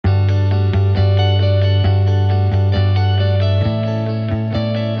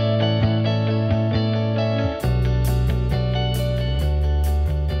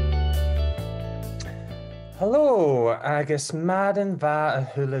agus madan va a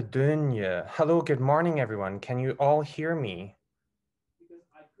hula dunya. Hello, good morning, everyone. Can you all hear me?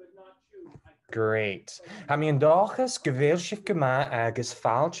 Great. Ha mi dochas gyfeirshich gyma agus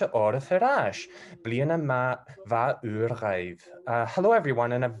falcha oraf harash. Bliana ma va urgaiv. Hello,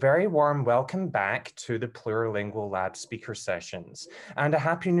 everyone, and a very warm welcome back to the Plurilingual Lab speaker sessions. And a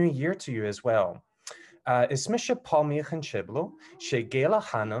happy new year to you as well. Is misha palmiach an chiblo, she gela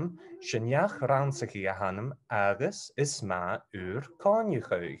hanam, shenyach ransaki hanam, agus is ma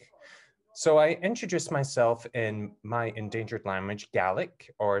konyuchug. So I introduced myself in my endangered language,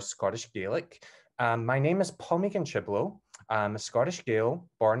 Gaelic or Scottish Gaelic. My name is Paul Megan Chiblo. I'm a Scottish Gael,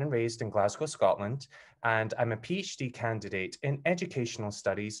 born and raised in Glasgow, Scotland, and I'm a PhD candidate in educational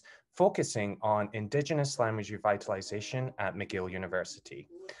studies, focusing on Indigenous language revitalization at McGill University.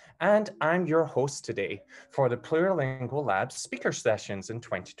 And I'm your host today for the Plurilingual Lab speaker sessions in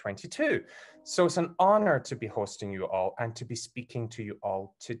 2022. So it's an honor to be hosting you all and to be speaking to you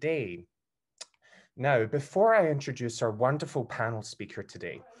all today. Now, before I introduce our wonderful panel speaker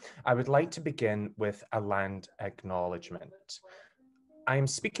today, I would like to begin with a land acknowledgement. I am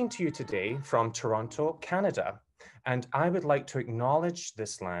speaking to you today from Toronto, Canada, and I would like to acknowledge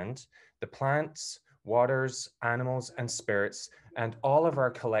this land, the plants, waters, animals, and spirits, and all of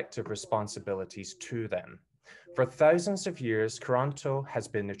our collective responsibilities to them. For thousands of years, Toronto has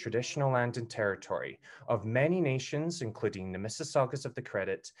been the traditional land and territory of many nations, including the Mississaugas of the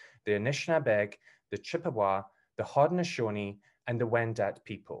Credit, the Anishinaabe, the Chippewa, the Haudenosaunee, and the Wendat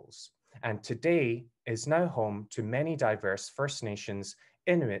peoples, and today is now home to many diverse First Nations,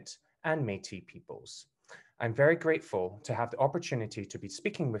 Inuit, and Métis peoples. I'm very grateful to have the opportunity to be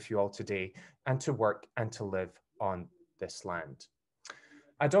speaking with you all today and to work and to live on this land.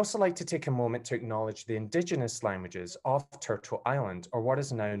 I'd also like to take a moment to acknowledge the Indigenous languages of Turtle Island, or what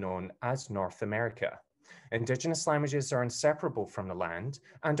is now known as North America. Indigenous languages are inseparable from the land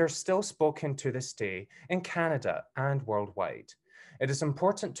and are still spoken to this day in Canada and worldwide. It is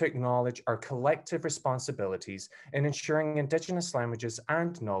important to acknowledge our collective responsibilities in ensuring Indigenous languages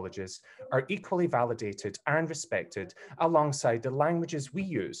and knowledges are equally validated and respected alongside the languages we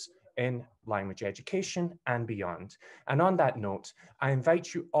use in language education and beyond. And on that note, I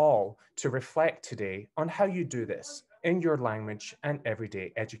invite you all to reflect today on how you do this in your language and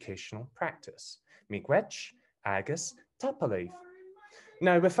everyday educational practice. Miigwech, agus, tapaleif.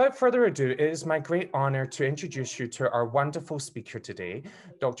 Now, without further ado, it is my great honor to introduce you to our wonderful speaker today,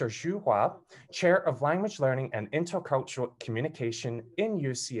 Dr. Zhu Hua, Chair of Language Learning and Intercultural Communication in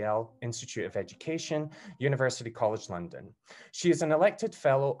UCL Institute of Education, University College London. She is an elected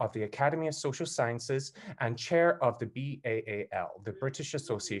fellow of the Academy of Social Sciences and chair of the BAAL, the British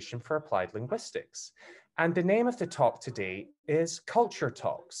Association for Applied Linguistics. And the name of the talk today is Culture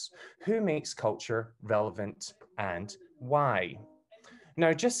Talks: Who Makes Culture Relevant and Why?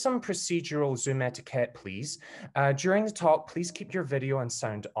 Now, just some procedural Zoom etiquette, please. During the talk, please keep your video and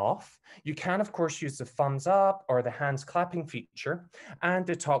sound off. You can, of course, use the thumbs up or the hands clapping feature, and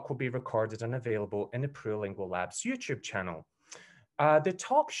the talk will be recorded and available in the Plurilingual Labs YouTube channel. The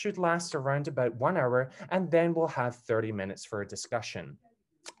talk should last around about 1 hour, and then we'll have 30 minutes for a discussion.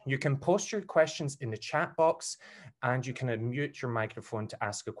 You can post your questions in the chat box, and you can unmute your microphone to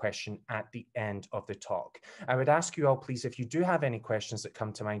ask a question at the end of the talk. I would ask you all, please, if you do have any questions that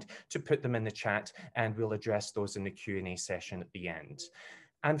come to mind, to put them in the chat, and we'll address those in the Q&A session at the end.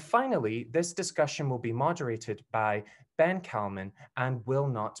 And finally, this discussion will be moderated by Ben Kalman and will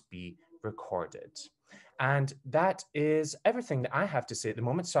not be recorded. And that is everything that I have to say at the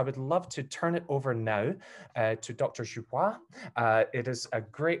moment. So I would love to turn it over now to Dr. Zhu Hua. It is a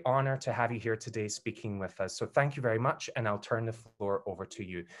great honor to have you here today speaking with us. So thank you very much. And I'll turn the floor over to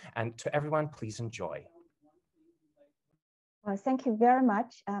you. And to everyone, please enjoy. Well, thank you very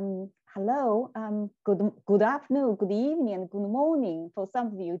much. Hello, good afternoon, good evening, and good morning for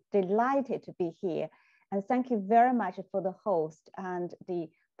some of you. Delighted to be here. And thank you very much for the host and the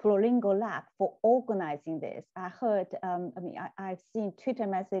Plurilingual Lab for organizing this. I heard, I've seen Twitter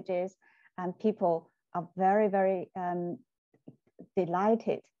messages, and people are very, very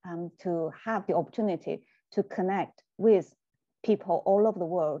delighted to have the opportunity to connect with people all over the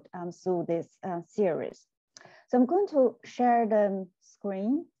world through this series. So I'm going to share the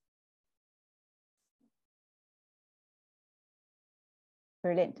screen.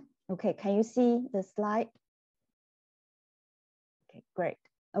 Brilliant. Okay, can you see the slide? Okay, great.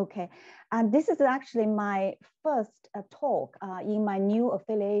 Okay, and this is actually my first talk in my new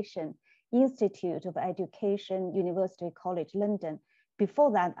affiliation, Institute of Education, University College London. Before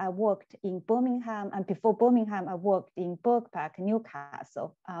that, I worked in Birmingham, and before Birmingham, I worked in Birkbeck,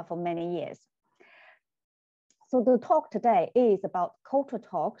 Newcastle for many years. So the talk today is about cultural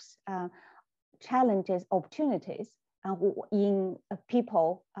talks, challenges, opportunities in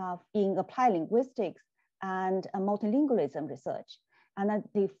people in applied linguistics and multilingualism research. And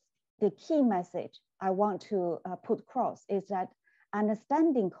the key message I want to put across is that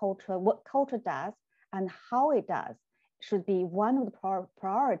understanding culture, what culture does and how it does, should be one of the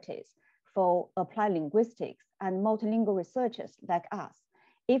priorities for applied linguistics and multilingual researchers like us,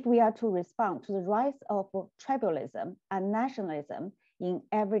 if we are to respond to the rise of tribalism and nationalism in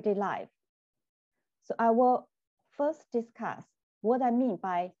everyday life. So I will first discuss what I mean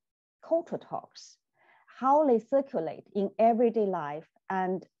by cultural talks, how they circulate in everyday life,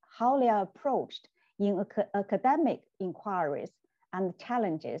 and how they are approached in academic inquiries and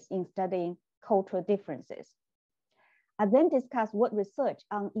challenges in studying cultural differences. I then discuss what research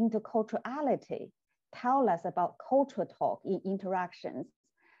on interculturality tell us about cultural talk in interactions,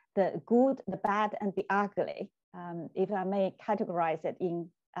 the good, the bad, and the ugly, if I may categorize it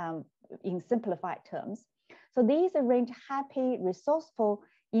in simplified terms. So these arrange happy, resourceful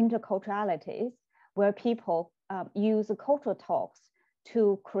interculturalities where people use cultural talks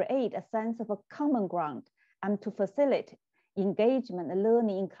to create a sense of a common ground and to facilitate engagement and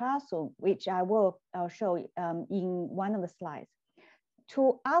learning in classroom, which I'll show in one of the slides,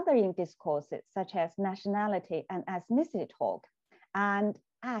 to other discourses such as nationality and ethnicity talk, and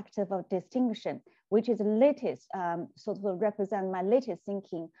act of distinction, which is the latest, sort of represent my latest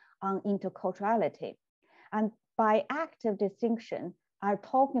thinking on interculturality. And by active distinction, I'm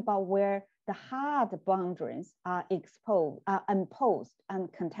talking about where the hard boundaries are imposed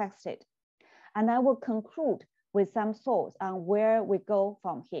and contested. And I will conclude with some thoughts on where we go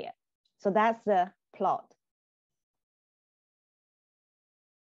from here. So that's the plot.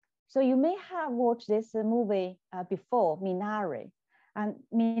 So you may have watched this movie before, Minari. And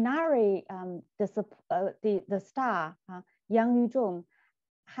Minari, the star, Yang Yu-jung,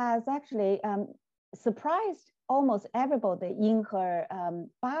 has actually surprised almost everybody in her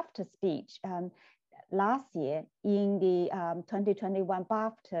BAFTA speech last year in the 2021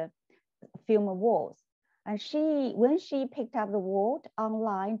 BAFTA Film Awards. And when she picked up the award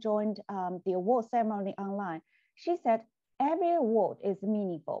online, joined the award ceremony online, she said, every award is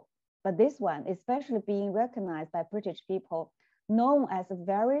meaningful, but this one, especially being recognized by British people, known as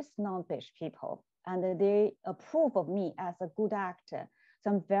very snobbish people, and they approve of me as a good actor. So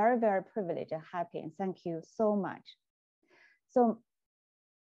I'm very, very privileged and happy, and thank you so much. So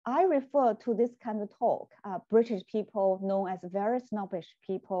I refer to this kind of talk, British people known as very snobbish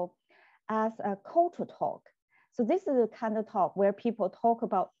people, as a cultural talk. So this is the kind of talk where people talk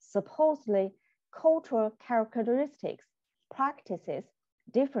about supposedly cultural characteristics, practices,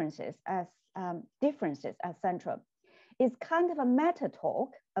 differences as central. It's kind of a meta talk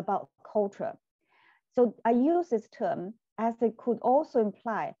about culture. So I use this term as it could also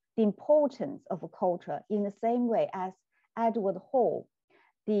imply the importance of a culture in the same way as Edward Hall,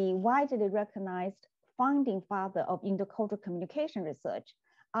 the widely recognized founding father of intercultural communication research,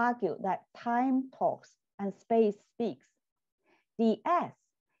 argued that time talks and space speaks. The S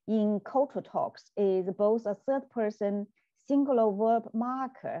in cultural talks is both a third person singular verb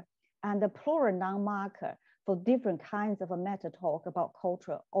marker and a plural noun marker for different kinds of a meta talk about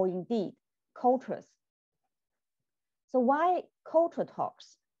culture, or indeed cultures. So why cultural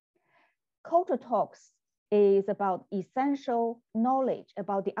talks? Cultural talks is about essential knowledge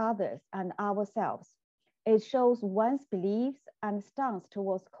about the others and ourselves. It shows one's beliefs and stance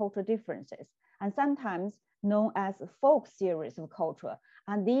towards cultural differences, and sometimes known as folk theories of culture.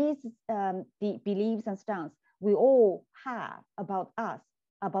 And these the beliefs and stance we all have about us,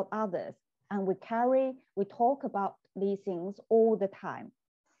 about others, and we talk about these things all the time.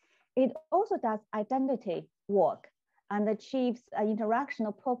 It also does identity work and achieves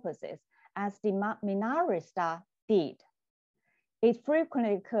interactional purposes as the Minari star did. It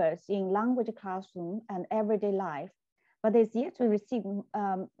frequently occurs in language classroom and everyday life, but is yet to receive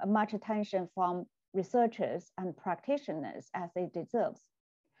much attention from researchers and practitioners as it deserves.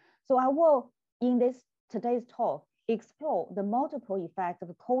 So I will, in today's talk, explore the multiple effects of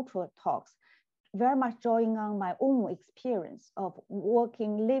cultural talks, very much drawing on my own experience of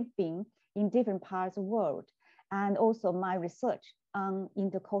working, living in different parts of the world, and also my research on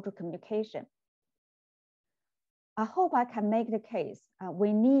intercultural communication. I hope I can make the case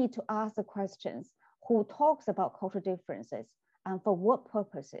we need to ask the questions: who talks about cultural differences and for what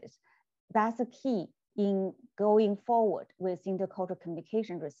purposes? That's the key in going forward with intercultural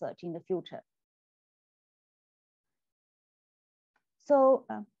communication research in the future. So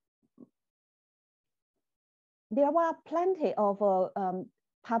there are plenty of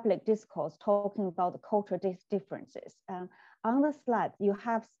public discourse talking about the cultural differences. On the slide, you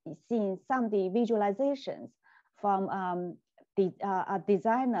have seen some of the visualizations from a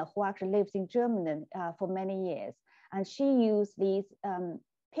designer who actually lives in Germany for many years. And she used these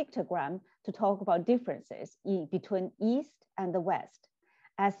pictograms to talk about differences between East and the West.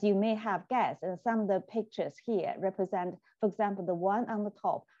 As you may have guessed, and some of the pictures here represent, for example, the one on the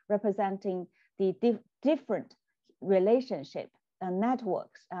top representing the different relationship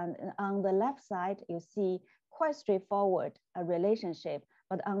networks. And on the left side, you see quite straightforward relationship,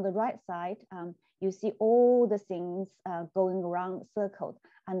 but on the right side, you see all the things going around circled,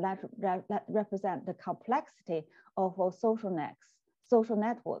 and that represent the complexity of our social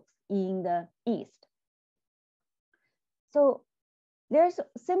networks in the East. So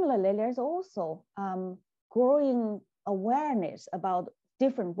similarly, there's also growing awareness about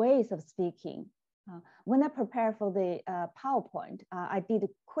different ways of speaking. When I prepared for the PowerPoint, I did a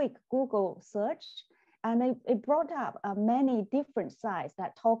quick Google search, and it brought up many different sites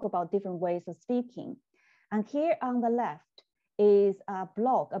that talk about different ways of speaking. And here on the left is a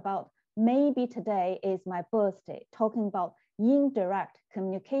blog about maybe today is my birthday, talking about indirect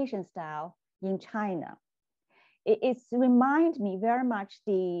communication style in China. It reminds me very much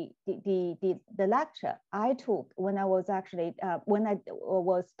the lecture I took when I was actually, when I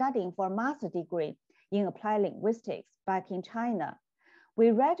was studying for a master's degree in applied linguistics back in China. We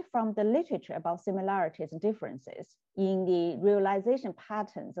read from the literature about similarities and differences in the realization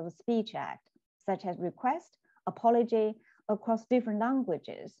patterns of speech act, such as request, apology across different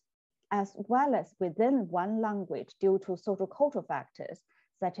languages, as well as within one language due to social cultural factors,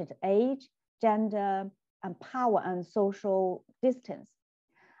 such as age, gender, and power and social distance.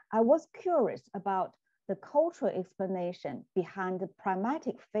 I was curious about the cultural explanation behind the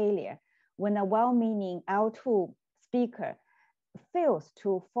pragmatic failure when a well-meaning L2 speaker fails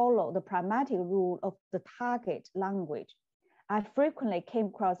to follow the pragmatic rule of the target language. I frequently came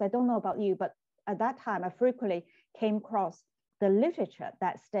across, I don't know about you, but at that time, I frequently came across the literature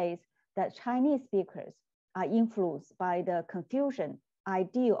that states that Chinese speakers are influenced by the Confucian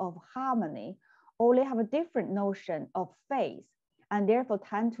ideal of harmony, or they have a different notion of phase, and therefore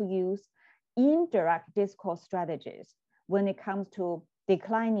tend to use indirect discourse strategies when it comes to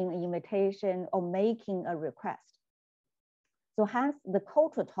declining an invitation or making a request. So hence the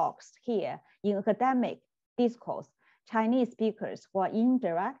cultural talks here in academic discourse, Chinese speakers who are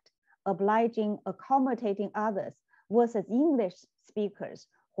indirect, obliging, accommodating others, versus English speakers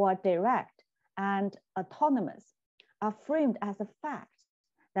who are direct and autonomous, are framed as a fact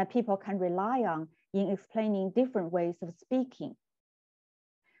that people can rely on in explaining different ways of speaking.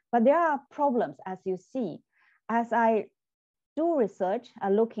 But there are problems, as you see. As I do research,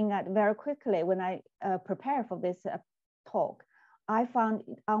 looking at very quickly when I prepare for this talk, I found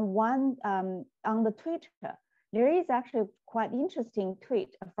on the Twitter, there is actually quite interesting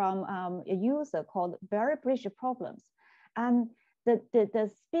tweet from a user called Very British Problems. And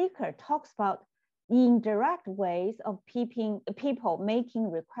the speaker talks about indirect ways of people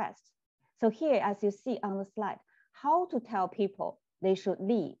making requests. So here, as you see on the slide, how to tell people they should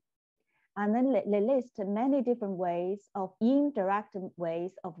leave. And then they list many different ways of indirect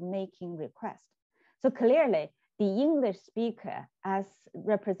ways of making requests. So clearly, the English speaker, as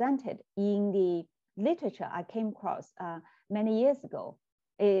represented in the literature I came across many years ago,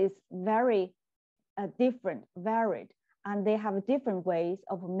 is very different, varied, and they have different ways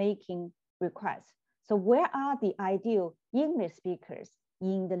of making requests. So where are the ideal English speakers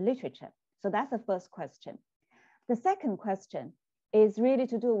in the literature? So that's the first question. The second question is really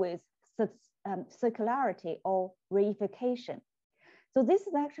to do with circularity or reification. So this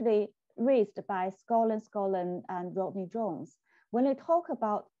is actually raised by Scotland and Rodney Jones. When they talk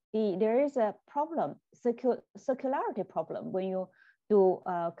about there is a problem, circularity problem, when you do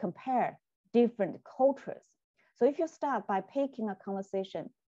compare different cultures. So if you start by picking a conversation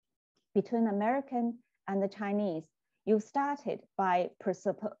between American and the Chinese, you started by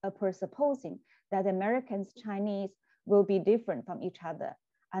presupposing that Americans, Chinese will be different from each other,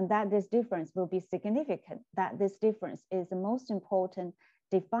 and that this difference will be significant, that this difference is the most important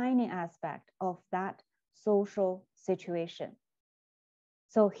defining aspect of that social situation.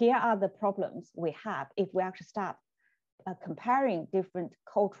 So here are the problems we have if we actually start comparing different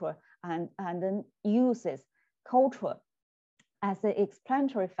culture and then uses culture as an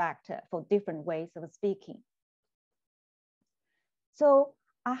explanatory factor for different ways of speaking. So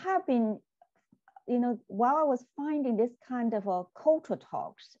I have been, while I was finding this kind of cultural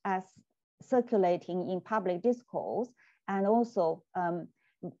talks as circulating in public discourse and also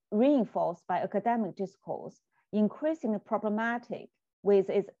reinforced by academic discourse, increasingly problematic with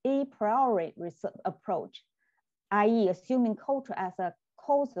its a priori approach, i.e. assuming culture as a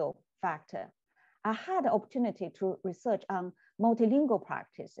causal factor. I had the opportunity to research on multilingual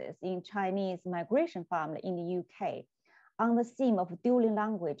practices in Chinese migration family in the UK on the theme of dueling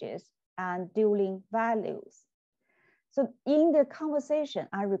languages and dueling values. So in the conversation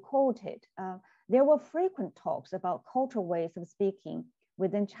I recorded, there were frequent talks about cultural ways of speaking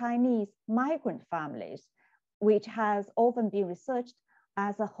within Chinese migrant families, which has often been researched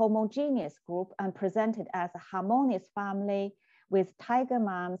as a homogeneous group and presented as a harmonious family with tiger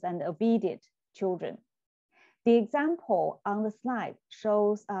moms and obedient children. The example on the slide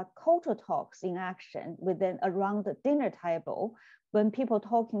shows cultural talks in action around the dinner table when people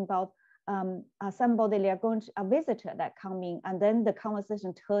talking about somebody, they are going to, a visitor that come in, and then the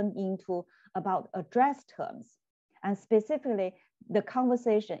conversation turned into about address terms. And specifically, the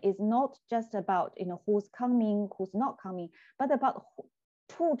conversation is not just about who's coming, who's not coming, but about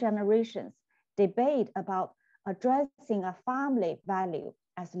two generations debate about addressing a family value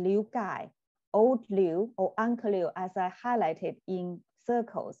as Liu Gai, old Liu or Uncle Liu, as I highlighted in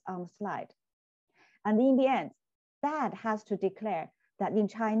circles on the slide. And in the end, dad has to declare that in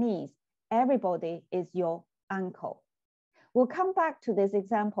Chinese, everybody is your uncle. We'll come back to this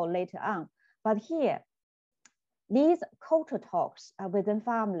example later on, but here, these culture talks within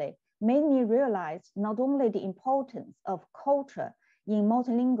family made me realize not only the importance of culture in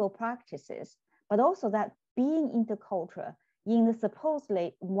multilingual practices, but also that being intercultural in the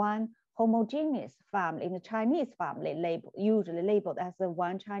supposedly one homogeneous family, in the Chinese family, usually labeled as the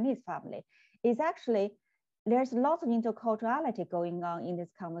one Chinese family, is actually, there's lots of interculturality going on in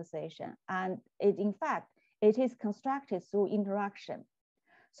this conversation. And in fact, it is constructed through interaction.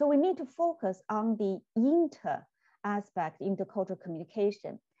 So we need to focus on the inter aspect, intercultural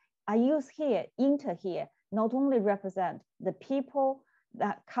communication. I use here, inter here, not only represent the people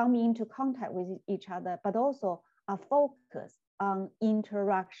that come into contact with each other, but also a focus on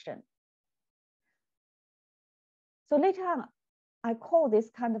interaction. So later on, I call this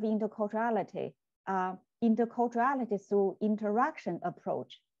kind of interculturality, interculturality through interaction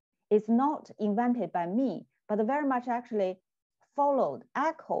approach. It's not invented by me, but very much actually followed,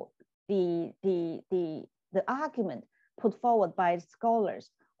 echoed the argument put forward by scholars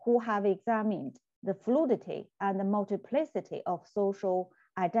who have examined the fluidity and the multiplicity of social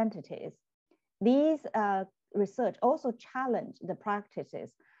identities. These research also challenge the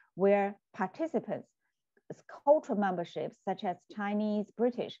practices where participants' cultural memberships, such as Chinese,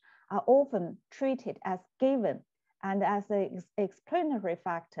 British, are often treated as given and as an explanatory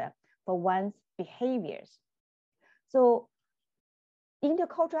factor for one's behaviors. So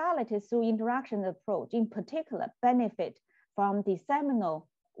interculturality through interaction approach in particular benefit from the seminal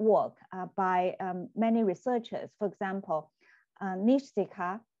work by many researchers. For example,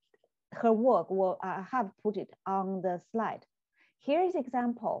 Nishika, her work, I have put it on the slide. Here is an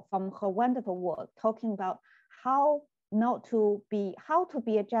example from her wonderful work talking about how to be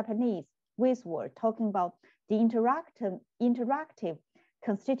a Japanese with word, talking about the interactive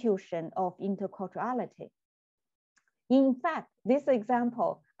constitution of interculturality. In fact, this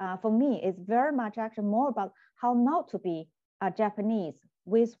example for me is very much actually more about how not to be a Japanese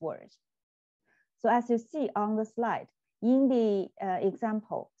with words. So as you see on the slide, in the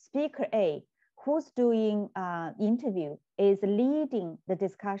example, speaker A, who's doing interview, is leading the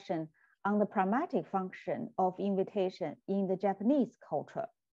discussion on the pragmatic function of invitation in the Japanese culture.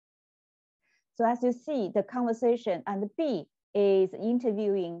 So as you see, the conversation, and B is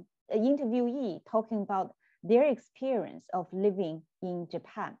interviewee talking about their experience of living in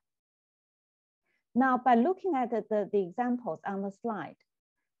Japan. Now, by looking at the examples on the slide,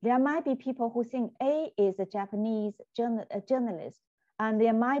 there might be people who think A is a Japanese journalist, and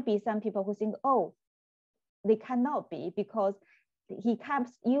there might be some people who think, oh, they cannot be, because he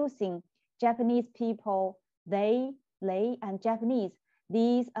keeps using Japanese people, they, and Japanese,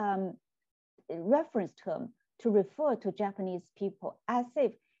 these reference terms to refer to Japanese people as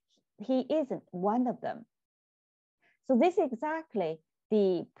if he isn't one of them. So this is exactly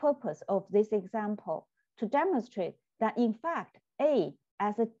the purpose of this example, to demonstrate that in fact, A,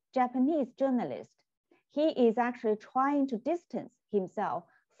 as a Japanese journalist, he is actually trying to distance himself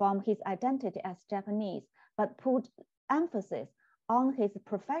from his identity as Japanese, but put emphasis on his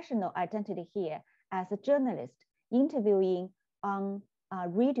professional identity here as a journalist interviewing on a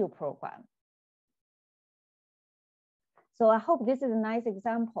radio program. So I hope this is a nice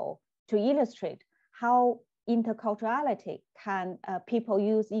example to illustrate how interculturality can, people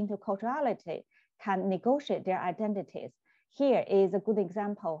use interculturality can negotiate their identities. Here is a good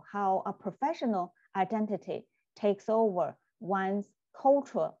example how a professional identity takes over one's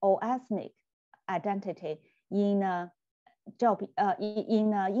cultural or ethnic identity in a job,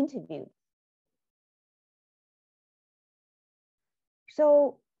 in an interview.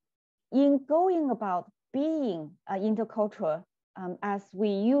 So in going about being intercultural, as we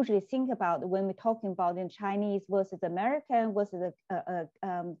usually think about when we're talking about in Chinese versus American versus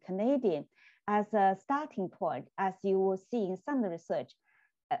Canadian, as a starting point, as you will see in some of the research,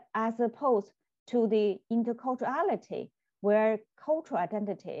 as opposed to the interculturality, where cultural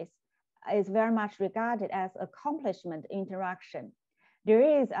identities is very much regarded as accomplishment interaction.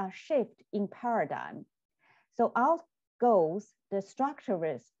 There is a shift in paradigm. So out goes the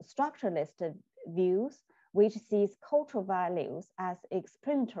structuralist views, which sees cultural values as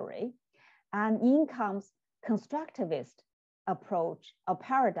explanatory, and in comes constructivist approach or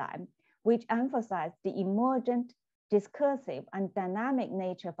paradigm, which emphasizes the emergent, discursive, and dynamic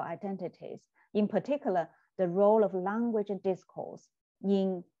nature of identities, in particular, the role of language and discourse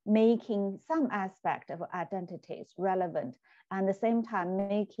in making some aspect of identities relevant, and at the same time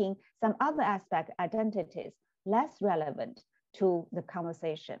making some other aspect identities less relevant to the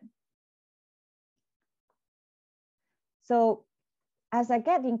conversation. So as I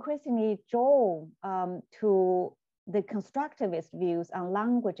get increasingly drawn to the constructivist views on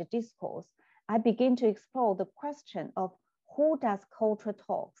language discourse, I begin to explore the question of who does culture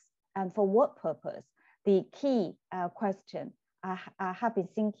talks and for what purpose, the key question I have been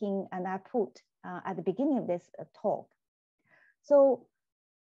thinking and I put at the beginning of this talk. So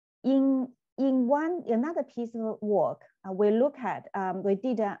in another piece of work, we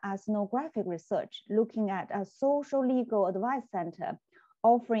did an ethnographic research looking at a social legal advice center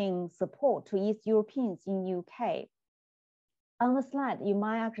offering support to East Europeans in UK. On the slide, you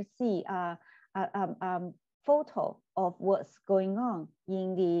might actually see a photo of what's going on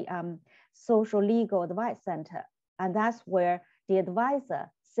in the social legal advice center. And that's where the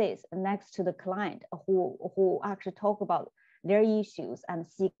advisor sits next to the client who actually talk about their issues and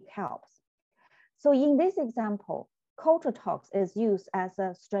seek help. So in this example, culture talks is used as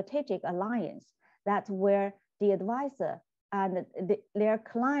a strategic alliance. That's where the advisor and their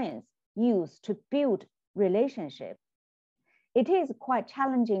clients use to build relationship. It is quite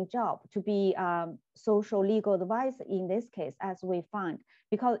challenging job to be social legal advisor in this case, as we find,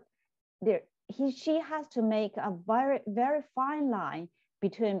 because she has to make a very, very fine line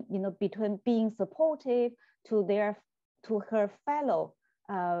between being supportive to her fellow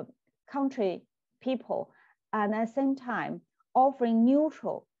country people, and at the same time offering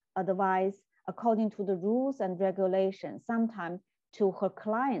neutral advice according to the rules and regulations, sometimes to her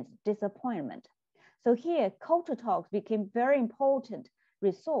client's disappointment. So here, culture talks became very important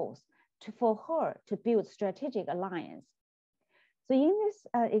resource for her to build strategic alliance. So in this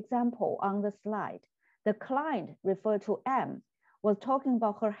example on the slide, the client referred to M was talking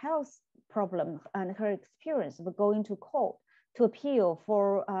about her health problem and her experience of going to court to appeal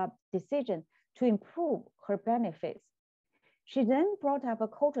for a decision to improve her benefits. She then brought up a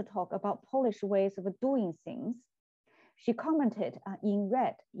culture talk about Polish ways of doing things. She commented in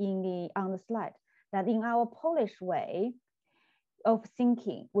red on the slide that in our Polish way of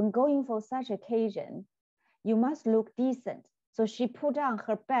thinking, when going for such occasion, you must look decent. So she put on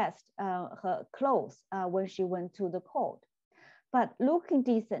her best, her clothes when she went to the court. But looking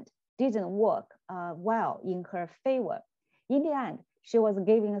decent didn't work well in her favor. In the end, she was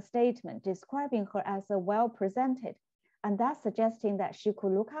giving a statement describing her as a well-presented, and that's suggesting that she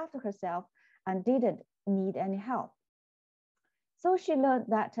could look after herself and didn't need any help. So she learned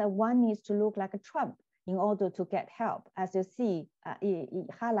that one needs to look like a Trump in order to get help, as you see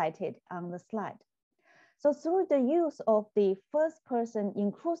highlighted on the slide. So through the use of the first person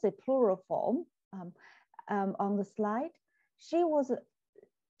inclusive plural form on the slide, she was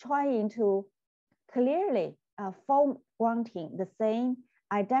trying to clearly granting the same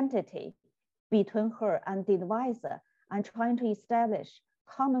identity between her and the advisor and trying to establish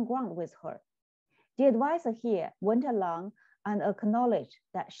common ground with her. The advisor here went along and acknowledged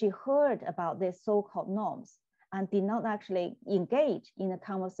that she heard about these so-called norms and did not actually engage in a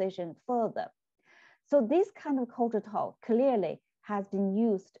conversation further. So this kind of culture talk clearly has been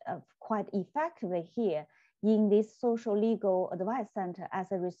used quite effectively here in this social legal advice center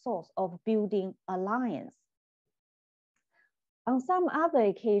as a resource of building alliance. On some other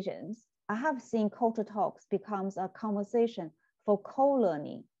occasions, I have seen culture talks becomes a conversation for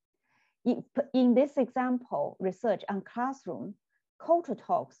co-learning. In this example, research on classroom, culture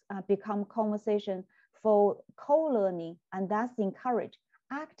talks become conversation for co-learning and thus encourage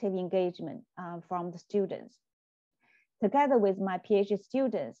active engagement from the students. Together with my PhD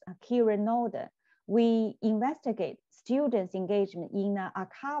students, Kieran Nolder, we investigate students' engagement in an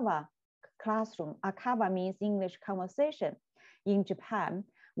Akawa classroom. Akawa means English conversation in Japan,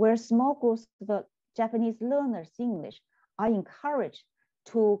 where small groups of Japanese learners English are encouraged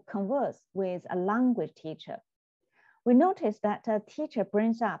to converse with a language teacher. We noticed that a teacher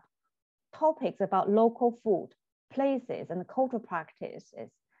brings up topics about local food, places, and cultural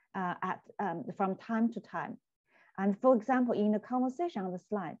practices from time to time. And for example, in the conversation on the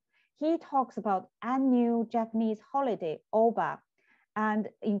slide, he talks about annual Japanese holiday, Oba, and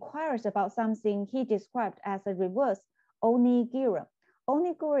inquires about something he described as a reverse onigiri.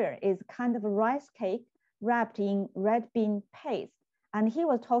 Onigiri is kind of a rice cake wrapped in red bean paste. And he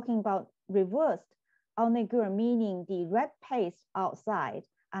was talking about reversed onigiri, meaning the red paste outside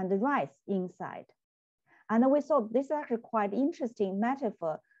and the rice inside. And we thought this is actually quite interesting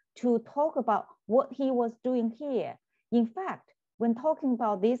metaphor to talk about what he was doing here. In fact, when talking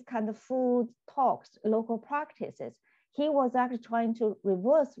about these kind of food talks, local practices, he was actually trying to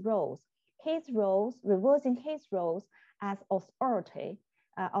reverse roles, reversing his roles as authority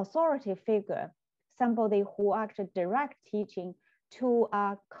figure, somebody who actually direct teaching to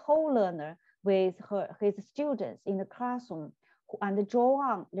a co-learner with his students in the classroom and draw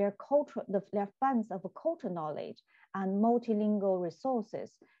on their funds of cultural knowledge and multilingual resources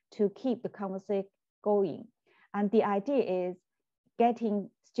to keep the conversation going. And the idea is getting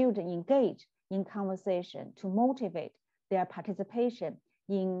students engaged in conversation to motivate their participation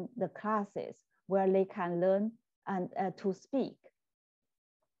in the classes where they can learn and to speak.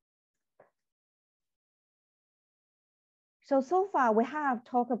 So far we have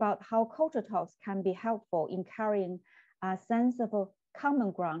talked about how culture talks can be helpful in carrying a sense of a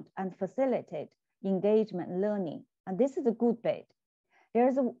common ground and facilitate engagement and learning. And this is a good bit. There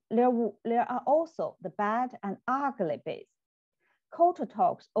are also the bad and ugly bits. Culture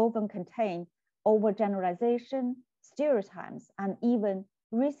talks often contain overgeneralization, stereotypes, and even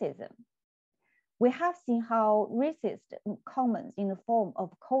racism. We have seen how racist comments in the form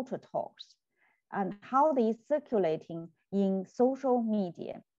of culture talks and how they are circulating in social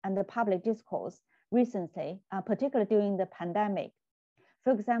media and the public discourse recently, particularly during the pandemic.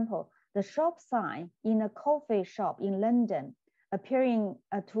 For example, the shop sign in a coffee shop in London appearing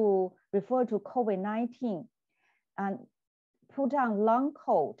to refer to COVID-19 and put on long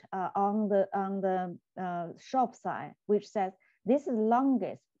coat on the shop sign, which says, "This is the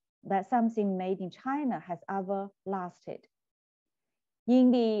longest that something made in China has ever lasted."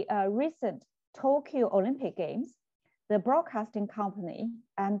 In the recent Tokyo Olympic Games, the broadcasting company,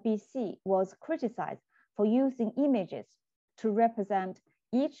 NBC, was criticized for using images to represent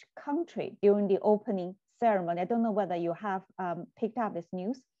each country during the opening ceremony. I don't know whether you have picked up this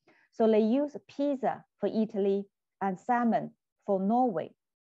news. So they use pizza for Italy and salmon for Norway.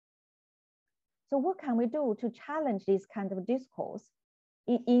 So what can we do to challenge this kind of discourse?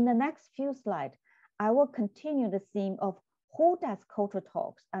 In the next few slides, I will continue the theme of who does culture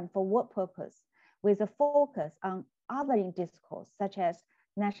talks and for what purpose, with a focus on other discourse such as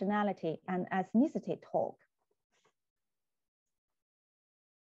nationality and ethnicity talk.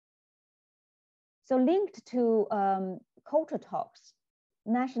 So linked to culture talks,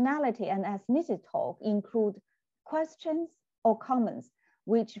 nationality and ethnicity talk include questions or comments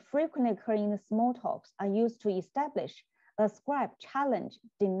which frequently occur in the small talks are used to establish, ascribe, challenge,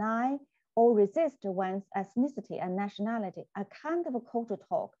 deny, or resist one's ethnicity and nationality, a kind of a culture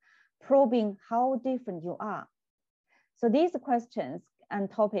talk probing how different you are. So these questions and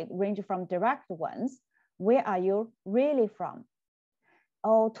topics range from direct ones, where are you really from?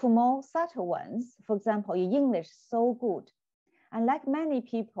 Or to more subtle ones, for example, your English is so good. And like many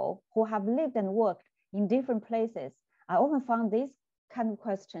people who have lived and worked in different places, I often found this kind of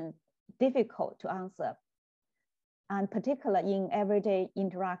question difficult to answer, and particularly in everyday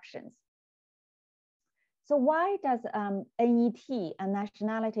interactions. So why does NET and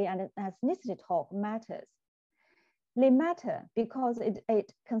nationality and ethnicity talk matters? They matter because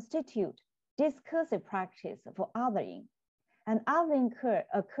it constitutes discursive practice for othering. And othering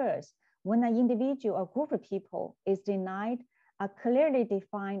occurs when an individual or group of people is denied a clearly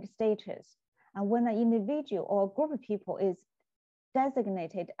defined status, and when an individual or a group of people is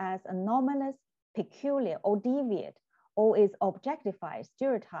designated as anomalous, peculiar, or deviant, or is objectified,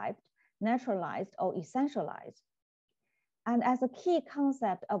 stereotyped, naturalized, or essentialized. And as a key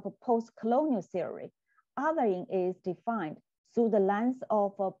concept of a post-colonial theory, othering is defined through the lens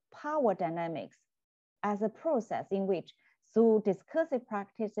of power dynamics as a process in which, through discursive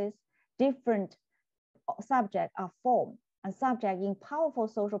practices, different subjects are formed, and subjects in powerful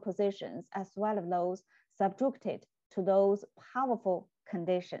social positions, as well as those subjected to those powerful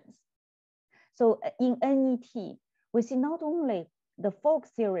conditions. So in NET, we see not only the folk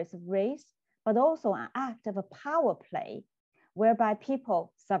series of race, but also an act of a power play, whereby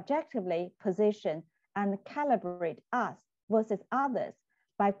people subjectively position and calibrate us versus others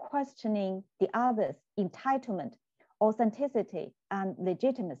by questioning the other's entitlement, authenticity, and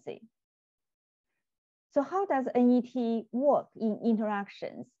legitimacy. So how does NET work in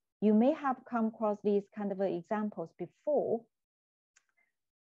interactions? You may have come across these kind of examples before.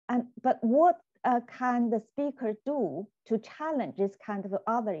 But what can the speaker do to challenge this kind of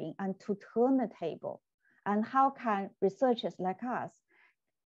othering and to turn the table? And how can researchers like us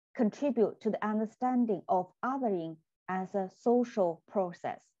contribute to the understanding of othering as a social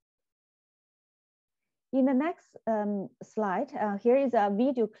process? In the next slide, here is a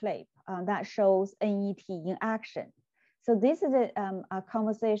video clip that shows NET in action. So this is a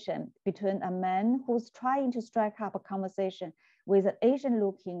conversation between a man who's trying to strike up a conversation with an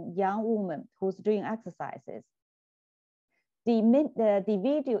Asian-looking young woman who's doing exercises. The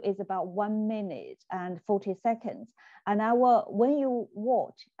video is about 1 minute and 40 seconds. And when you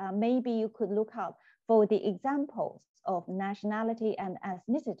watch, maybe you could look out for the examples of nationality and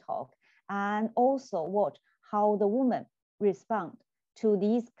ethnicity talk, and also watch how the woman respond to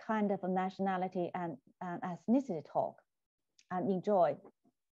these kind of nationality and ethnicity talk, and enjoy.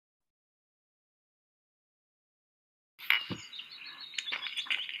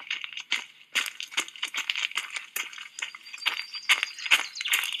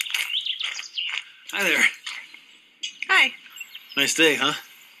 Hi there. Hi. Nice day, huh?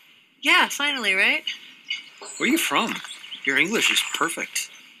 Yeah, finally, right? Where are you from? Your English is perfect.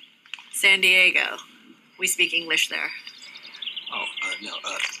 San Diego. We speak English there. Oh, no.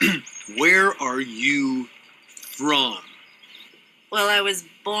 Where are you from? Well, I was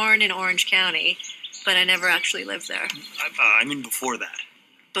born in Orange County, but I never actually lived there. I mean before that.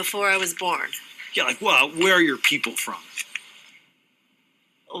 Before I was born. Yeah, like, well, where are your people from?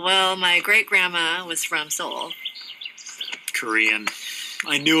 Well, my great-grandma was from Seoul. Korean.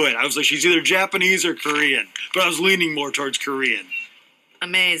 I knew it. I was like, she's either Japanese or Korean, but I was leaning more towards Korean.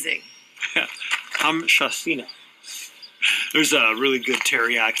 Amazing. Shasina. There's a really good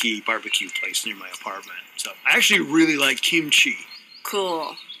teriyaki barbecue place near my apartment. So I actually really like kimchi.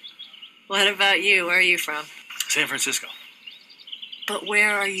 Cool. What about you? Where are you from? San Francisco. But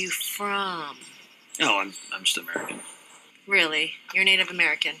where are you from? Oh, I'm just American. Really? You're Native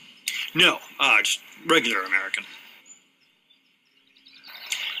American? No, just regular American.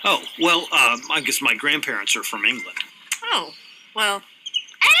 Oh, well, I guess my grandparents are from England. Oh, well.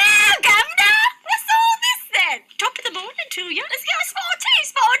 Hello, Governor! What's all this then? Top of the morning to you. Let's get a small tea,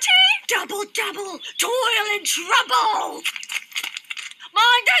 small tea! Double, double, toil and trouble!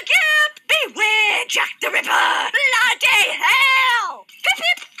 Mind the gap! Beware Jack the Ripper! Bloody hell! Pip,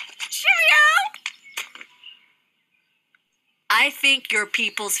 pip! Cheerio! I think your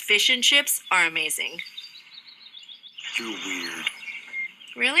people's fish and chips are amazing. You're weird.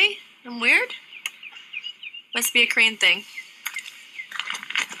 Really? I'm weird? Must be a Korean thing.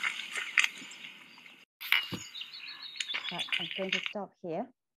 I'm going to stop here.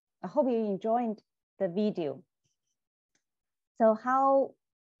 I hope you enjoyed the video. So how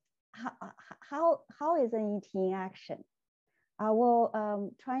is NET in action? I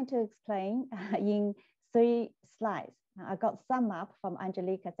will try to explain in 3 slides. I got sum up from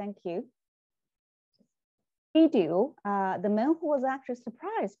Angelica, thank you. Video, the man who was actually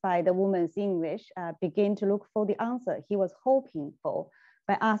surprised by the woman's English began to look for the answer he was hoping for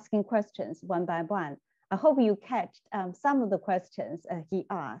by asking questions one by one. I hope you catch some of the questions he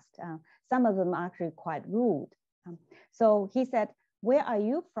asked. Some of them are actually quite rude. So he said, where are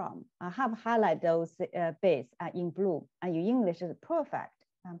you from? I have highlighted those bits in blue, and your English is perfect.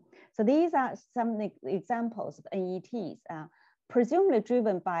 So these are some examples of NETs, presumably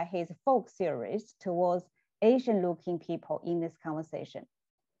driven by his folk series towards Asian-looking people in this conversation.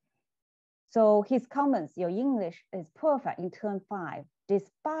 So his comments, your English is perfect in turn 5,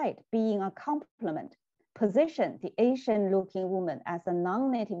 despite being a compliment, position the Asian-looking woman as a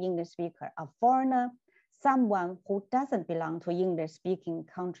non-native English speaker, a foreigner, someone who doesn't belong to English-speaking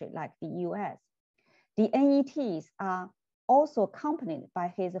country like the US. The NETs are also accompanied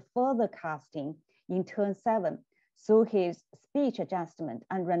by his further casting in turn 7 through his speech adjustment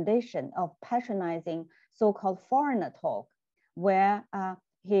and rendition of patronizing so-called foreigner talk, where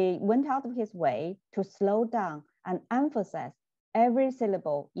he went out of his way to slow down and emphasize every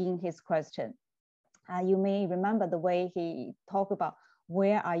syllable in his question. You may remember the way he talked about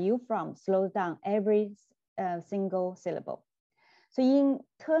where are you from, slow down every single syllable. So in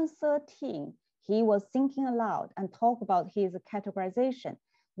turn 13, he was thinking aloud and talked about his categorization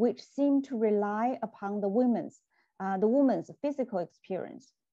which seem to rely upon the woman's physical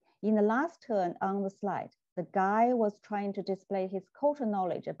experience. In the last turn on the slide, the guy was trying to display his cultural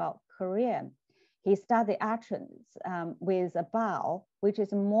knowledge about Korea. He studied actions with a bow, which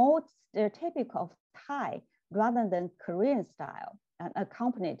is more stereotypical of Thai rather than Korean style, and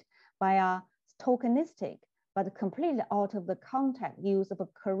accompanied by a tokenistic but completely out of the context use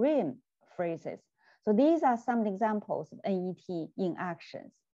of Korean phrases. So these are some examples of NET in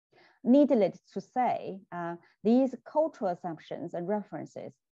actions. Needless to say, these cultural assumptions and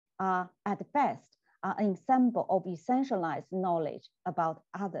references are at best an ensemble of essentialized knowledge about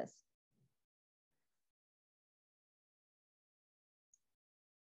others.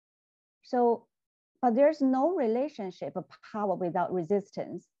 So, but there's no relationship of power without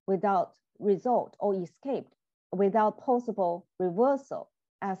resistance, without result or escape, without possible reversal,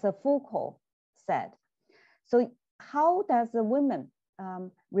 as Foucault said. So how does the women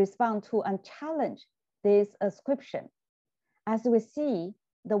respond to and challenge this ascription? As we see,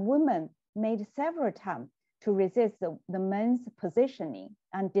 the women made several attempts to resist the men's positioning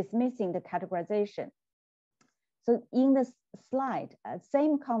and dismissing the categorization. So in this slide,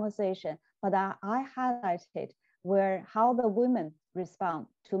 same conversation, but I highlighted where how the women respond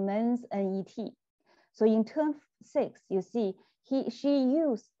to men's NET. So in turn 6, you see, she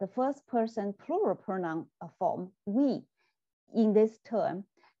used the first person plural pronoun form, we, in this term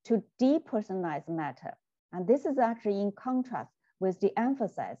to depersonalize matter. And this is actually in contrast with the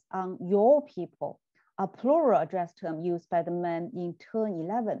emphasis on your people, a plural address term used by the men in turn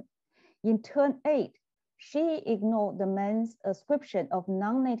 11. In turn 8, she ignored the men's ascription of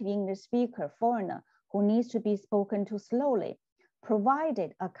non-native English speaker foreigner who needs to be spoken to slowly,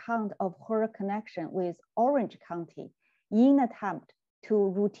 provided account of her connection with Orange County in attempt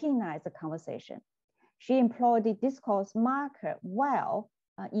to routinize the conversation. She employed the discourse marker well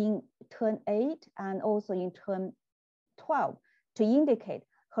in turn 8 and also in turn 12 to indicate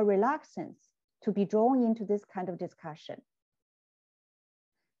her reluctance to be drawn into this kind of discussion.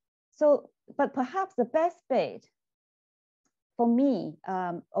 So, but perhaps the best bit for me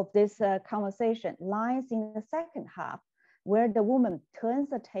of this conversation lies in the second half, where the woman turns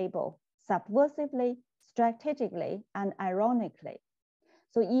the table subversively, strategically, and ironically.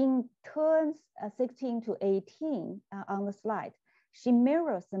 So in turns 16 to 18 on the slide, she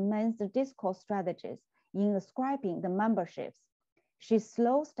mirrors the men's discourse strategies in ascribing the memberships. She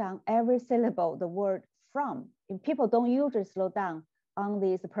slows down every syllable, the word from. If people don't usually slow down on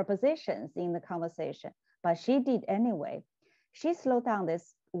these prepositions in the conversation, but she did anyway. She slowed down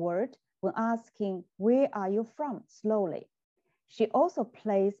this word when asking, where are you from, slowly. She also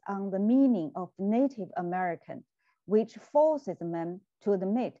plays on the meaning of Native American, which forces men to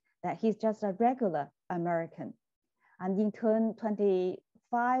admit that he's just a regular American. And in turn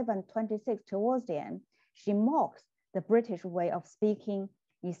 25 and 26 towards the end, she mocks the British way of speaking,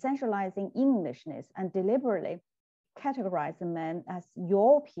 essentializing Englishness, and deliberately categorize the men as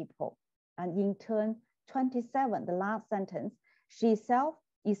your people. And in turn 27, the last sentence, she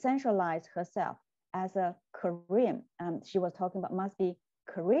self-essentialized herself as a Korean. She was talking about must be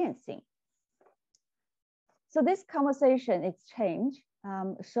Korean thing. So this conversation exchange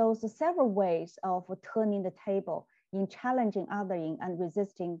shows several ways of turning the table in challenging othering and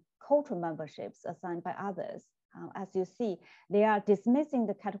resisting cultural memberships assigned by others. As you see, they are dismissing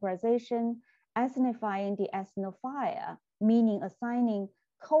the categorization, ethnifying the ethnophile, meaning assigning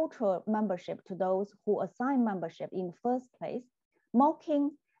cultural membership to those who assign membership in the first place,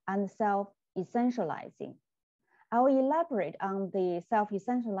 mocking and self-essentializing. I will elaborate on the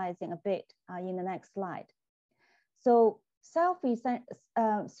self-essentializing a bit in the next slide. So strategic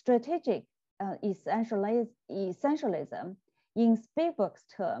essentialism in Spivak's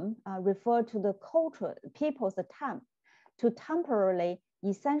term refer to the cultural people's attempt to temporarily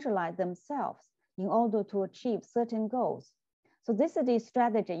essentialize themselves in order to achieve certain goals. So this is the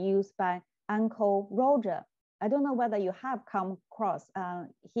strategy used by Uncle Roger. I don't know whether you have come across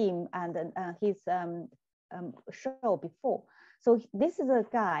him and his show before. So this is a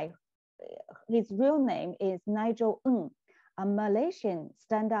guy, his real name is Nigel Ng, a Malaysian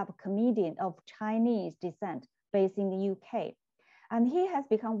stand-up comedian of Chinese descent based in the UK. And he has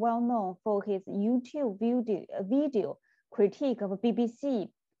become well known for his YouTube video critique of a BBC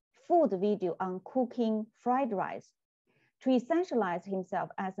food video on cooking fried rice. To essentialize himself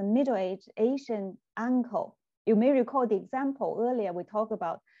as a middle-aged Asian uncle. You may recall the example earlier, we talked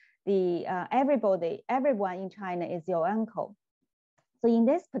about the everyone in China is your uncle. So in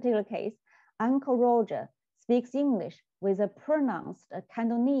this particular case, Uncle Roger speaks English with a pronounced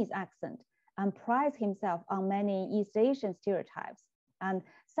Cantonese accent and prides himself on many East Asian stereotypes. And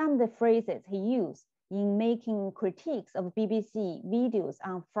some of the phrases he used in making critiques of BBC videos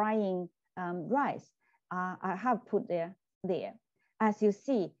on frying rice, I have put there. As you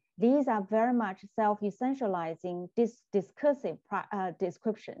see, these are very much self-essentializing discursive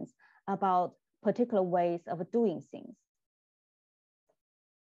descriptions about particular ways of doing things.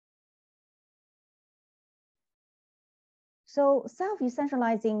 So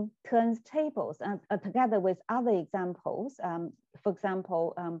self-essentializing turntables together with other examples, for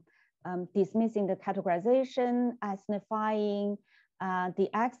example, dismissing the categorization, ethnifying, the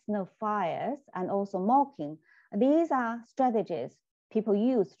externalifiers, and also mocking. These are strategies people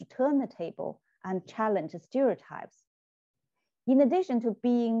use to turn the table and challenge stereotypes. In addition to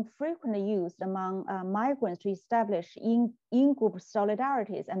being frequently used among migrants to establish in-group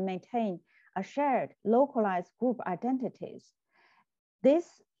solidarities and maintain a shared localized group identities,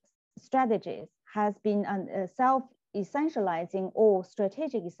 this strategy has been self-essentializing or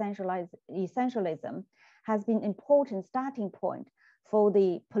strategic essentialism has been an important starting point for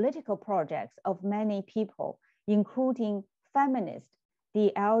the political projects of many people, including feminists,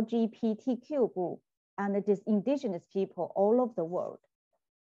 the LGBTQ group, and the indigenous people all over the world.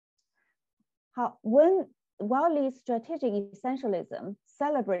 While these strategic essentialism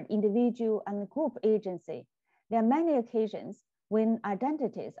celebrate individual and group agency, there are many occasions when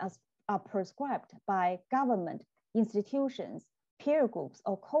identities are prescribed by government, institutions, peer groups,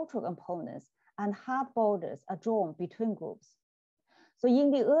 or cultural components, and hard borders are drawn between groups. So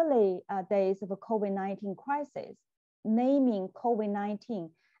in the early days of the COVID-19 crisis, naming COVID-19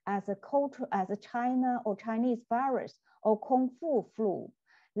 as a China or Chinese virus or Kung Fu flu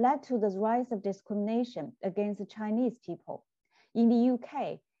led to the rise of discrimination against the Chinese people. In the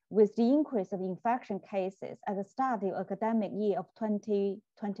UK, with the increase of infection cases at the start of the academic year of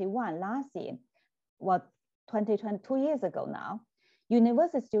 2021 last year, 2 years ago now,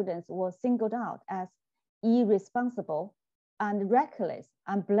 university students were singled out as irresponsible and reckless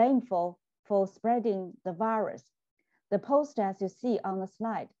and blamed for spreading the virus. The poster, as you see on the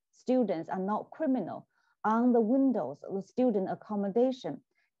slide, students are not criminal, on the windows of the student accommodation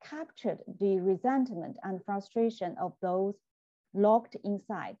captured the resentment and frustration of those locked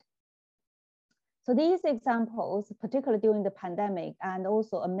inside. So these examples, particularly during the pandemic and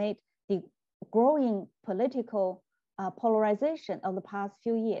also amid the growing political polarization of the past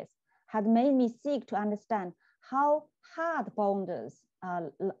few years, had made me seek to understand how hard borders,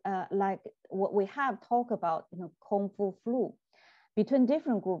 like what we have talked about, Kung Fu flu, between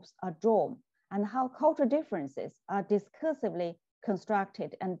different groups are drawn, and how cultural differences are discursively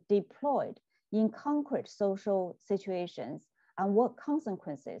constructed and deployed in concrete social situations, and what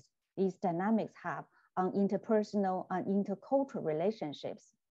consequences these dynamics have on interpersonal and intercultural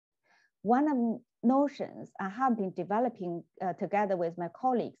relationships. One of the notions I have been developing together with my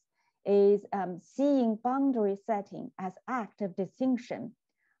colleagues is seeing boundary setting as act of distinction,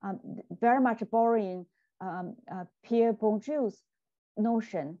 very much borrowing Pierre Bourdieu's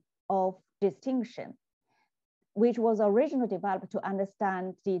notion of distinction, which was originally developed to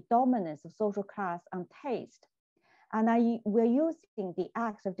understand the dominance of social class and taste. And we're using the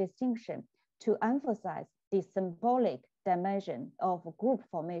act of distinction to emphasize the symbolic dimension of group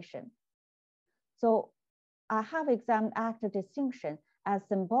formation. So I have examined act of distinction as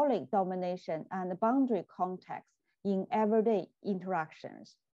symbolic domination and boundary context in everyday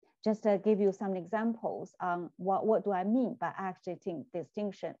interactions. Just to give you some examples on what do I mean by act of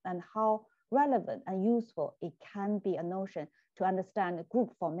distinction and how relevant and useful it can be a notion to understand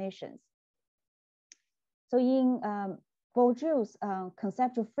group formations. So in Bourdieu's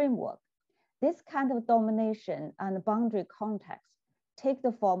conceptual framework, this kind of domination and boundary context take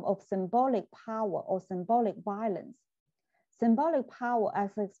the form of symbolic power or symbolic violence. Symbolic power,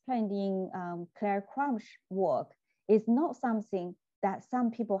 as explained in Claire Crump's work, is not something that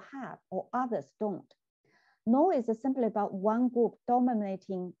some people have or others don't. Nor is it simply about one group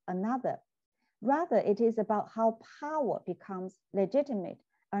dominating another. Rather, it is about how power becomes legitimate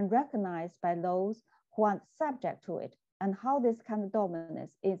and recognized by those who are subject to it, and how this kind of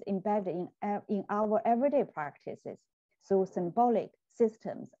dominance is embedded in our everyday practices through symbolic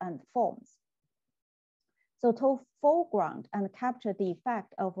systems and forms. So to foreground and capture the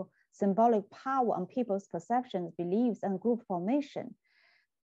effect of symbolic power on people's perceptions, beliefs, and group formation,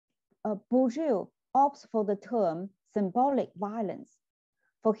 Bourdieu opts for the term symbolic violence.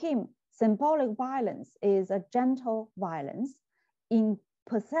 For him, symbolic violence is a gentle violence,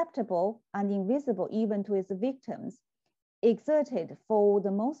 imperceptible and invisible even to its victims, exerted for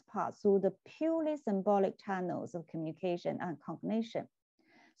the most part through the purely symbolic channels of communication and cognition.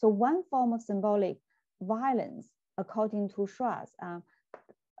 So one form of symbolic violence, according to Schwartz,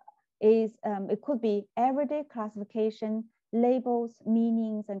 is it could be everyday classification, labels,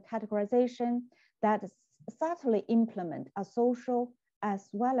 meanings, and categorization that subtly implement a social as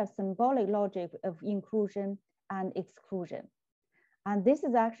well as symbolic logic of inclusion and exclusion. And this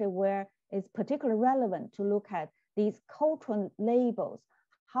is actually where it's particularly relevant to look at these cultural labels,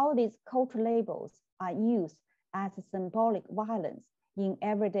 how these cultural labels are used as a symbolic violence in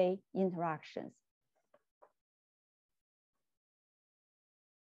everyday interactions.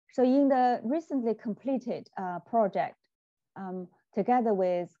 So in the recently completed project, together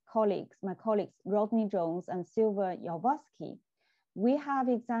with my colleagues Rodney Jones and Silver Yalvarsky, we have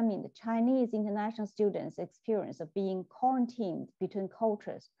examined Chinese international students' experience of being quarantined between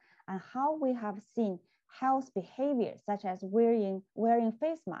cultures and how we have seen health behavior such as wearing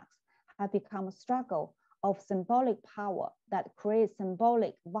face masks have become a struggle of symbolic power that creates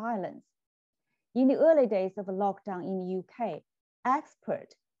symbolic violence. In the early days of lockdown in the UK,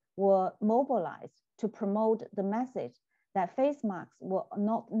 experts were mobilized to promote the message that face masks were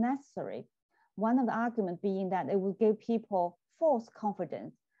not necessary. One of the arguments being that it would give people false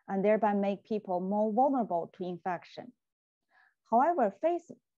confidence and thereby make people more vulnerable to infection. However,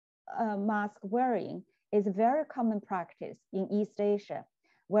 face mask wearing is a very common practice in East Asia,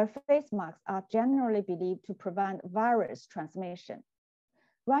 where face masks are generally believed to prevent virus transmission.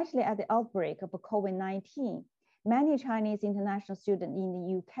 Rightly at the outbreak of COVID-19, many Chinese international students in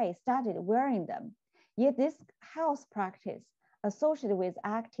the UK started wearing them. Yet this health practice associated with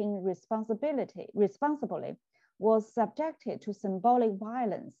acting responsibly was subjected to symbolic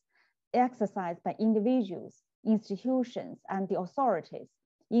violence exercised by individuals, institutions, and the authorities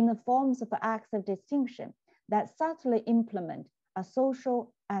in the forms of acts of distinction that subtly implement a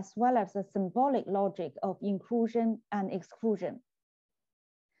social as well as a symbolic logic of inclusion and exclusion.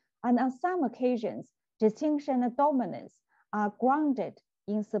 And on some occasions, distinction and dominance are grounded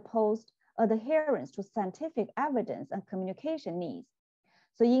in supposed adherence to scientific evidence and communication needs.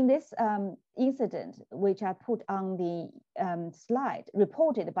 So in this incident, which I put on the slide,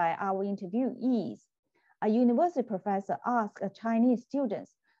 reported by our interviewees, a university professor asked a Chinese student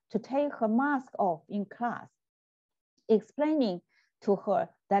to take her mask off in class, explaining to her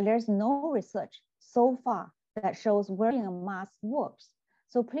that there's no research so far that shows wearing a mask works.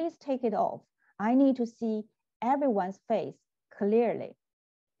 So please take it off. I need to see everyone's face clearly.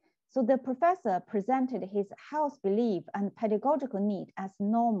 So the professor presented his health belief and pedagogical need as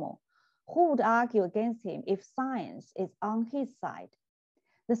normal. Who would argue against him if science is on his side?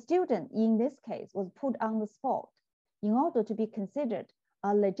 The student in this case was put on the spot in order to be considered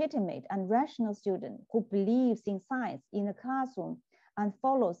a legitimate and rational student who believes in science in the classroom and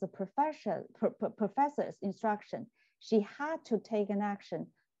follows the professor's instruction. She had to take an action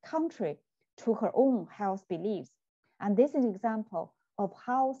contrary to her own health beliefs. And this is an example of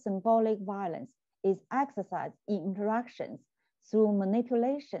how symbolic violence is exercised in interactions through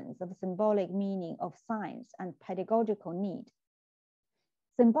manipulations of symbolic meaning of science and pedagogical need.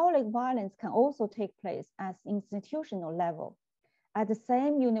 Symbolic violence can also take place at institutional level. At the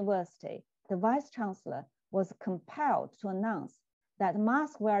same university, the vice chancellor was compelled to announce that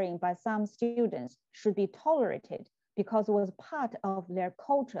mask wearing by some students should be tolerated because it was part of their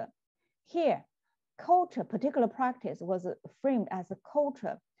culture. Here, culture, particular practice was framed as a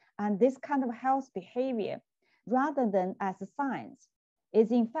culture, and this kind of health behavior, rather than as a science,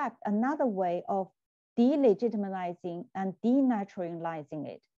 is in fact another way of delegitimizing and denaturalizing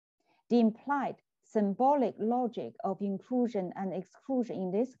it. The implied symbolic logic of inclusion and exclusion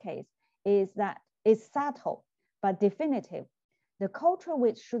in this case is that it's subtle but definitive. The culture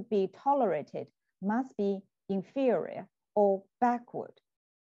which should be tolerated must be inferior or backward.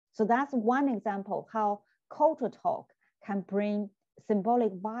 So that's one example of how culture talk can bring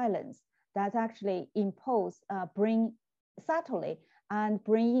symbolic violence that actually bring subtly and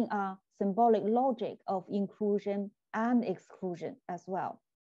bring a symbolic logic of inclusion and exclusion as well.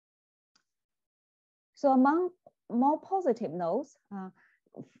 So among more positive notes,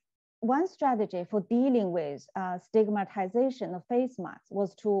 one strategy for dealing with stigmatization of face masks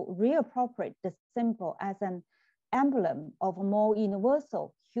was to reappropriate the symbol as an emblem of more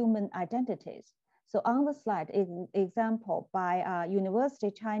universal human identities. So on the slide is an example by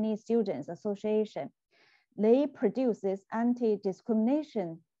University Chinese Students Association. They produced this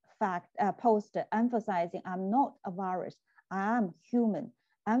anti-discrimination poster emphasizing I'm not a virus, I am human,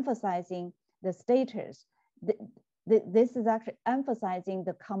 emphasizing the status. This is actually emphasizing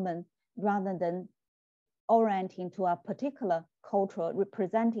the common rather than orienting to a particular culture,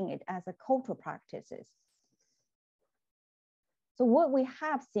 representing it as a cultural practices. So what we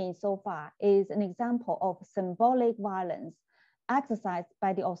have seen so far is an example of symbolic violence exercised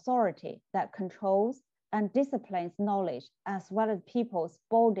by the authority that controls and disciplines knowledge, as well as people's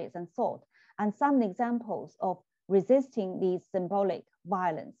bodies and thought, and some examples of resisting these symbolic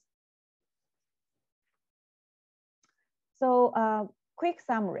violence. So quick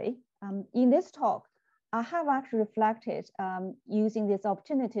summary, in this talk, I have actually reflected using this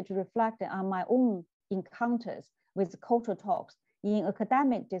opportunity to reflect on my own encounters with cultural talks in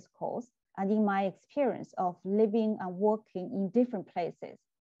academic discourse and in my experience of living and working in different places.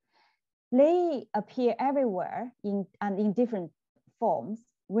 They appear everywhere and in different forms,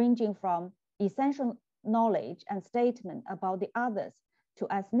 ranging from essential knowledge and statement about the others to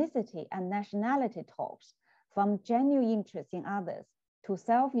ethnicity and nationality talks, from genuine interest in others to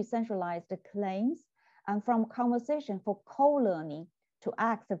self-essentialized claims, and from conversation for co-learning to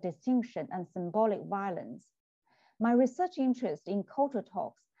acts of distinction and symbolic violence. My research interest in cultural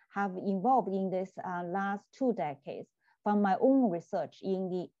talks have evolved in this last 2 decades from my own research in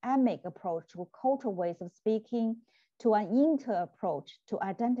the emic approach to cultural ways of speaking, to an inter approach to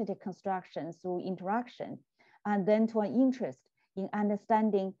identity construction through interaction, and then to an interest in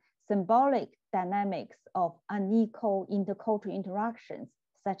understanding symbolic dynamics of unequal intercultural interactions,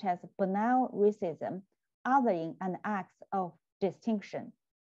 such as banal racism, othering, and acts of distinction.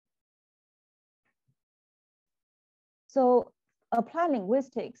 So applied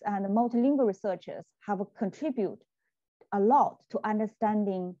linguistics and multilingual researchers have contributed a lot to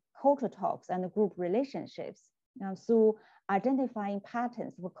understanding cultural talks and group relationships through identifying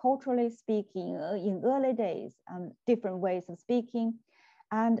patterns of culturally speaking in early days, different ways of speaking,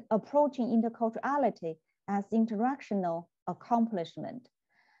 and approaching interculturality as interactional accomplishment.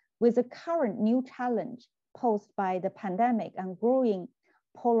 With the current new challenge posed by the pandemic and growing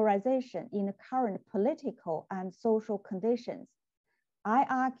polarization in the current political and social conditions, I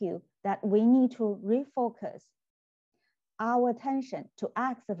argue that we need to refocus our attention to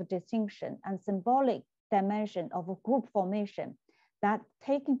acts of distinction and symbolic dimension of group formation that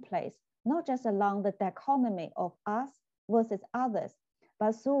taking place not just along the dichotomy of us versus others,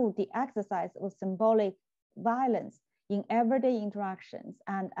 but through the exercise of symbolic violence in everyday interactions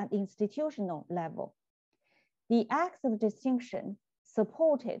and at institutional level. The acts of distinction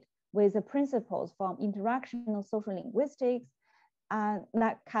supported with the principles from interactional social linguistics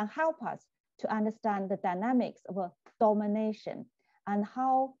that can help us to understand the dynamics of a domination and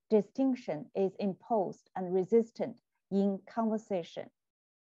how distinction is imposed and resistant in conversation.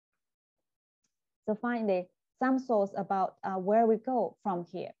 So finally, some thoughts about where we go from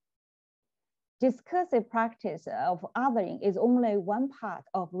here. Discursive practice of othering is only one part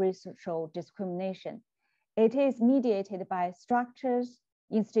of racial discrimination. It is mediated by structures,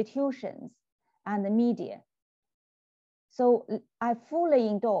 institutions, and the media. So I fully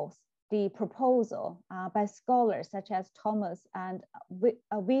endorse the proposal by scholars such as Thomas and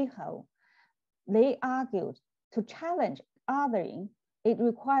Wilhelm. They argued to challenge othering, it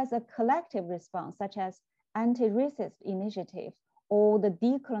requires a collective response such as anti-racist initiatives or the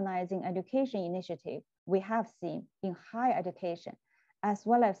decolonizing education initiative we have seen in higher education, as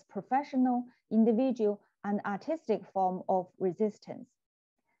well as professional, individual, and artistic form of resistance.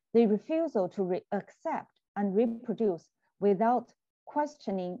 The refusal to accept and reproduce without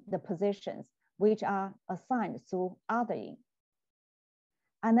questioning the positions which are assigned through othering.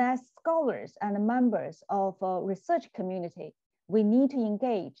 And as scholars and members of a research community, we need to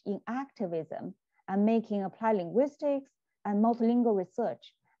engage in activism and making applied linguistics and multilingual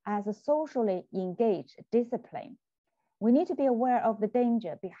research as a socially engaged discipline. We need to be aware of the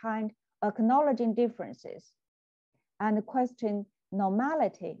danger behind acknowledging differences and question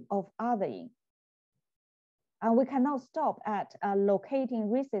normality of othering. And we cannot stop at locating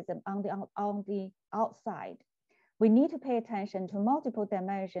racism on the outside. We need to pay attention to multiple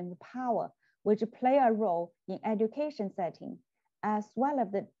dimensions of power which play a role in education setting, as well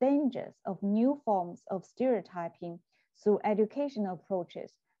as the dangers of new forms of stereotyping through educational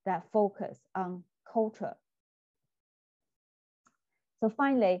approaches that focus on culture. So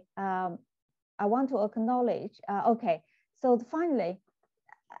finally, I want to acknowledge, so finally,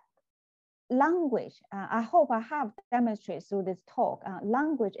 language, I hope I have demonstrated through this talk,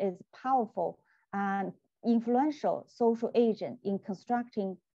 language is powerful and influential social agent in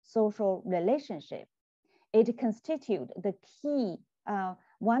constructing social relationship. It constitutes the key,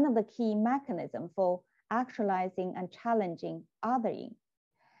 one of the key mechanisms for actualizing and challenging othering.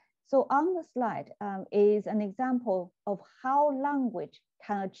 So on the slide is an example of how language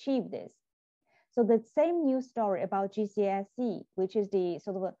can achieve this. So the same news story about GCSE, which is the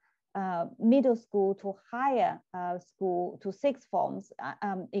sort of middle school to higher school to sixth forms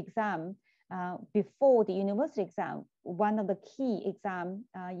exam before the university exam, one of the key exams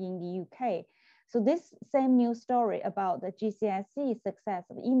in the UK. So this same news story about the GCSE success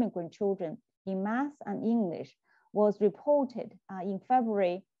of immigrant children in math and English was reported in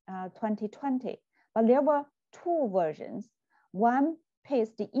February 2020. But there were two versions. One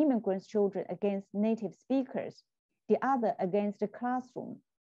pits the immigrant children against native speakers, the other against the classroom.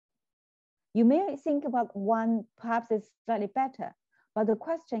 You may think about one, perhaps it's slightly better, but the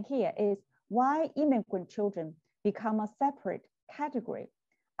question here is why immigrant children become a separate category,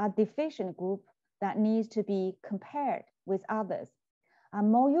 a deficient group that needs to be compared with others. A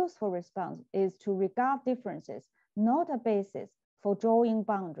more useful response is to regard differences not a basis for drawing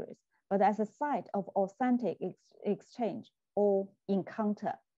boundaries, but as a site of authentic exchange or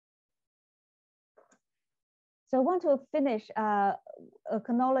encounter. So I want to finish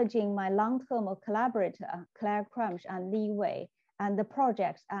acknowledging my long-term collaborator, Claire Crumsh and Li Wei, and the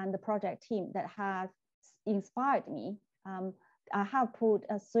project team that has inspired me. I have put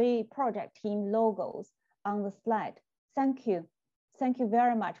 3 project team logos on the slide. Thank you. Thank you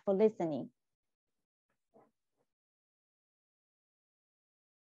very much for listening.